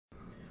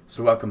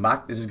So welcome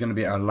back. This is going to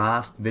be our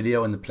last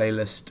video in the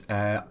playlist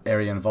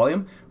area and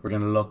volume. We're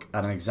going to look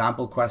at an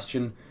example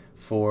question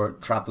for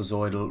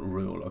trapezoidal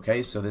rule.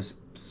 Okay, so this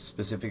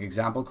specific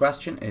example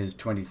question is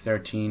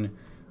 2013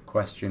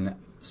 question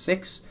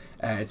 6.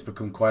 It's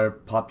become quite a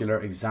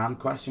popular exam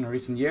question in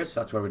recent years,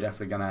 so that's why we're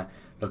definitely going to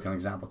look at an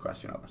example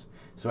question of it.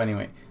 So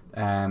anyway,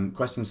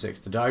 question 6.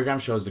 The diagram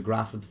shows the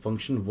graph of the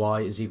function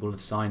y is equal to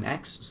sine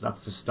x. So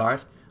that's the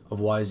start of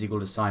y is equal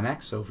to sine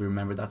x. So if we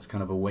remember, that's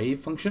kind of a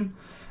wave function.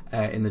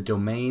 In the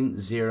domain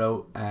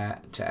 0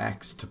 to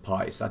x to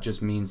pi. So that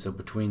just means that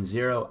between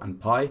 0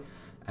 and pi,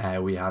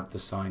 we have the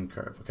sine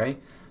curve, okay?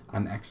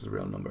 And x is a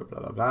real number,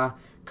 blah, blah, blah.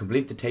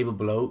 Complete the table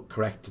below,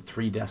 correct to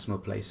 3 decimal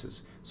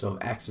places. So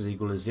if x is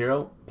equal to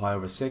 0, pi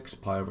over 6,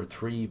 pi over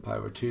 3, pi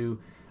over 2,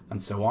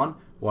 and so on.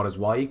 What is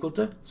y equal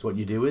to? So what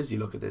you do is you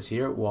look at this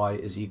here, y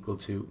is equal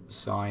to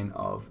sine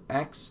of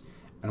x,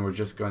 and we're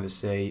just going to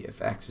say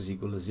if x is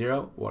equal to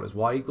 0, what is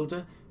y equal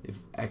to? If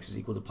x is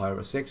equal to pi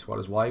over 6, what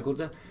is y equal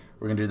to?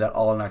 We're going to do that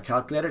all in our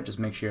calculator. Just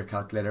make sure your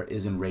calculator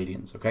is in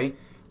radians, okay?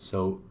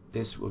 So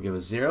this will give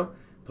us 0.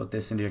 Put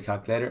this into your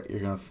calculator.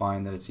 You're going to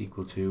find that it's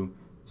equal to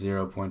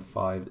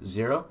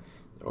 0.50,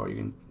 or you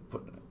can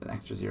put an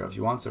extra 0 if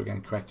you want. So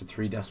again, correct to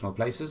 3 decimal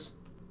places.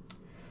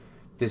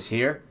 This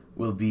here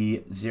will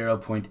be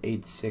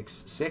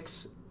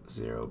 0.866,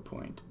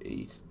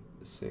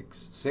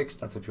 0.866.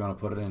 That's if you want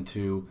to put it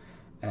into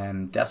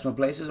decimal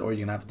places, or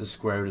you can have the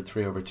square root of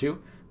 3 over 2.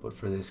 But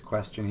for this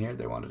question here,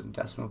 they want it in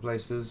decimal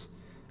places.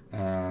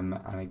 And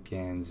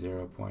again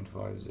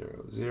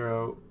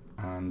 0.500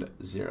 and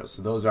 0.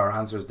 So those are our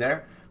answers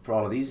there for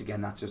all of these. Again,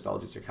 that's just all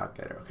just your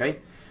calculator, okay?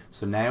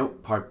 So now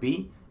part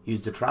B,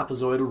 use the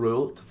trapezoidal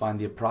rule to find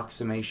the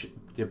approximate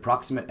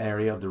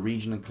area of the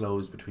region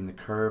enclosed between the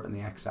curve and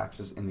the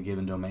x-axis in the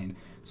given domain.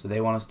 So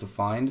they want us to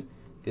find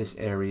this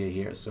area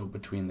here, so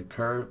between the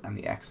curve and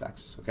the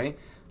x-axis, okay?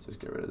 So let's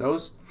get rid of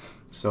those.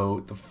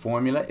 So the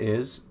formula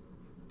is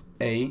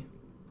A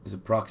is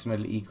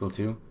approximately equal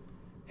to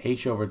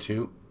h over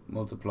 2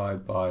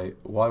 multiplied by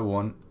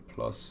y1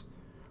 plus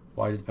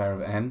y to the power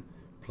of n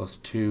plus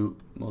 2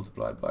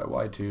 multiplied by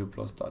y2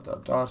 plus dot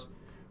dot dot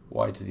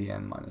y to the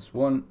n minus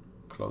 1,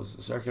 close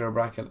the circular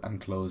bracket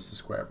and close the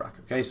square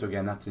bracket. Okay, so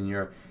again, that's in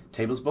your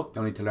tables book.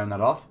 Don't need to learn that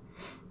off.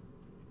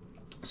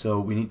 So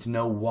we need to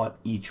know what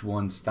each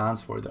one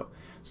stands for though.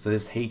 So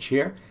this h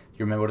here,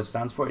 you remember what it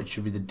stands for? It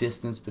should be the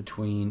distance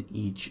between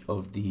each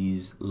of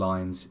these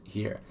lines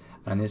here.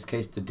 And in this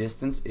case, the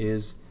distance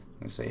is,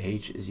 I'm going to say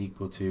h is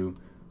equal to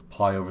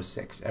pi over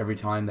 6. Every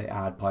time they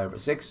add pi over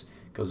 6,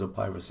 it goes up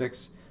pi over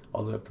 6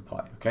 all the way up to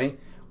pi, okay?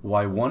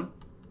 y1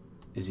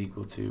 is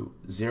equal to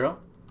 0,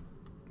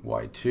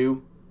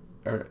 y2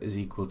 is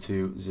equal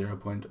to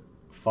 0.5.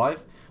 So I'm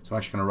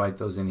actually going to write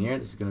those in here.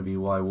 This is going to be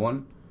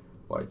y1,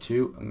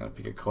 y2. I'm going to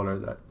pick a color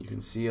that you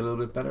can see a little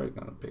bit better. I'm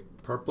going to pick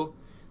purple.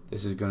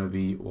 This is going to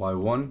be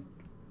y1,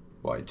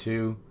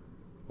 y2,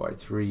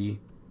 y3,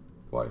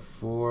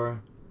 y4,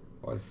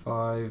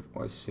 y5,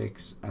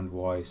 y6, and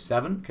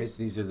y7. Okay, so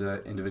these are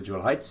the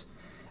individual heights.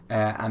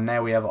 And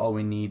now we have all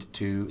we need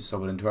to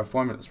sub it into our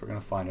formulas. We're going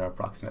to find our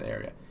approximate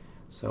area.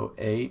 So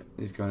A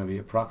is going to be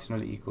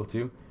approximately equal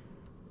to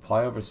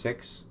pi over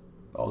 6,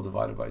 all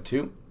divided by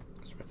 2.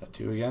 Let's write that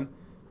 2 again.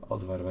 All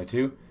divided by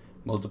 2,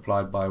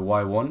 multiplied by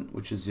y1,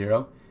 which is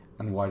 0,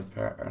 and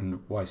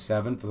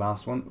y7, the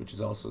last one, which is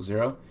also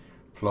 0,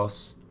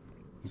 plus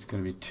it's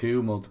going to be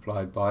 2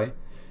 multiplied by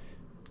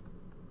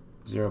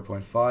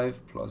 0.5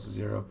 plus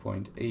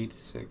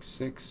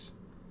 0.866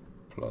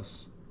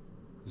 plus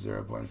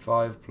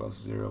 0.5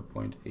 plus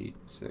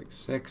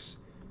 0.866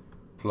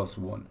 plus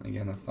 1.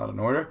 Again, that's not in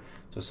order,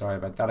 so sorry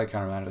about that. I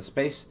kind of ran out of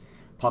space.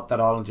 Pop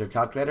that all into your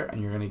calculator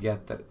and you're going to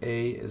get that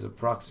A is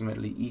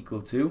approximately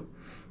equal to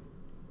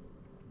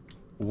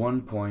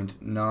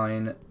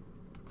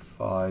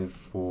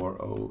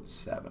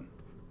 1.95407.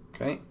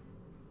 Okay,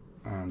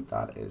 and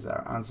that is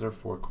our answer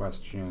for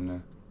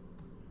question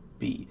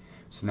B.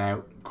 So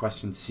now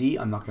question C,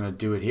 I'm not going to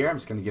do it here, I'm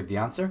just going to give the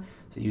answer.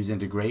 So use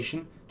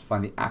integration to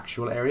find the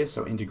actual area.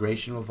 So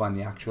integration will find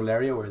the actual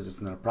area, whereas this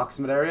is an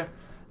approximate area,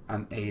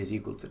 and A is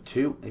equal to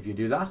 2 if you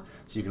do that.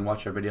 So you can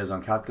watch our videos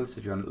on calculus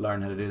if you want to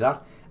learn how to do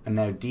that. And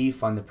now D,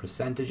 find the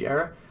percentage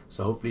error.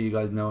 So hopefully you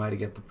guys know how to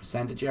get the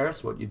percentage error.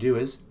 So what you do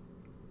is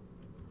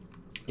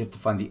you have to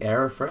find the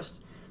error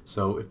first.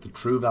 So if the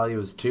true value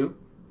is 2,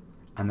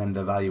 and then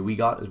the value we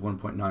got is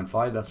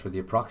 1.95, that's for the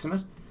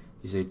approximate.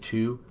 You say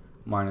 2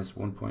 minus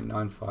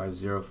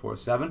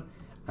 1.95047,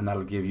 and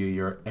that'll give you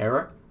your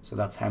error. So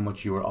that's how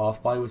much you were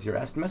off by with your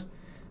estimate.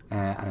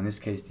 And in this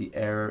case, the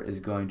error is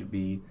going to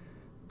be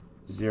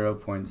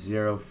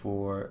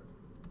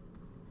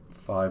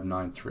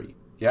 0.04593.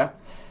 Yeah?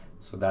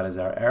 So that is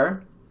our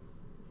error.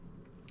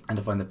 And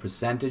to find the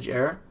percentage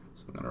error,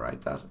 so I'm going to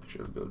write that.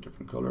 Actually, I'll go a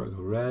different color. I'll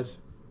go red.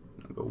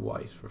 I'll go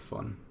white for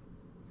fun.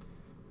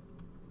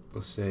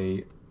 We'll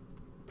say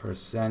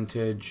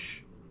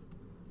percentage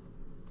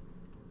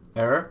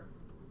error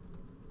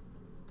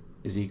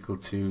is equal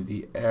to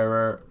the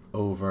error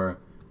over, I'm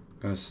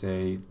going to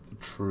say, the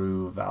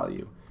true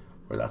value.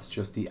 or that's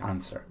just the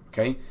answer.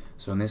 Okay,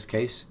 so in this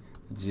case,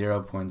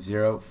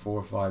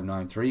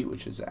 0.04593,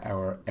 which is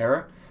our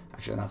error.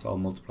 Actually, that's all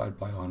multiplied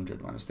by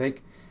 100, my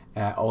mistake.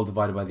 All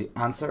divided by the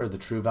answer, or the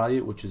true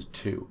value, which is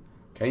 2.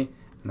 Okay,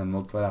 and then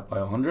multiply that by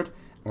 100, and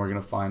we're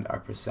going to find our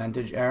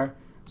percentage error.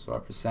 So our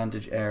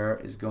percentage error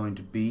is going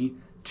to be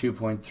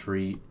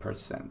 2.3%.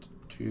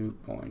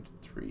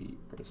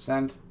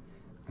 2.3%,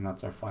 and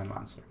that's our final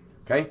answer.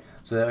 Okay,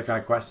 so they're the kind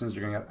of questions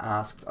you're going to get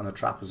asked on the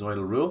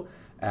trapezoidal rule.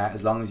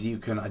 As long as you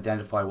can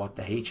identify what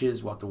the H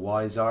is, what the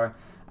Y's are,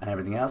 and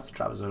everything else, the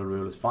trapezoidal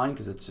rule is fine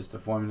because it's just a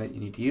formula that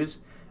you need to use.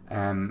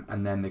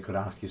 And then they could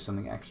ask you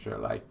something extra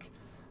like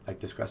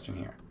this question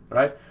here.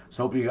 Alright,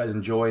 so hope you guys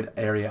enjoyed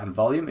area and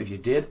volume. If you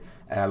did,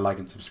 like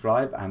and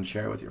subscribe and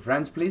share it with your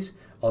friends, please.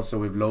 Also,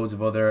 we've loads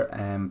of other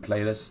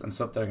playlists and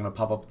stuff that are going to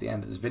pop up at the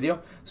end of this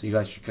video, so you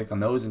guys should click on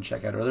those and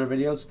check out our other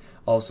videos.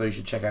 Also, you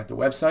should check out the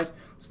website.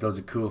 There's loads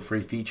of cool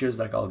free features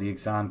like all the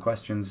exam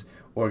questions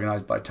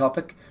organized by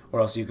topic, or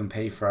also you can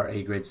pay for our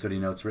A-grade study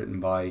notes written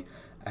by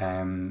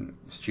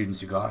students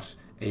who got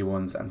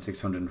A1s and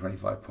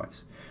 625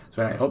 points.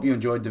 So I hope you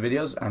enjoyed the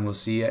videos, and we'll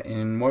see you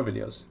in more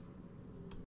videos.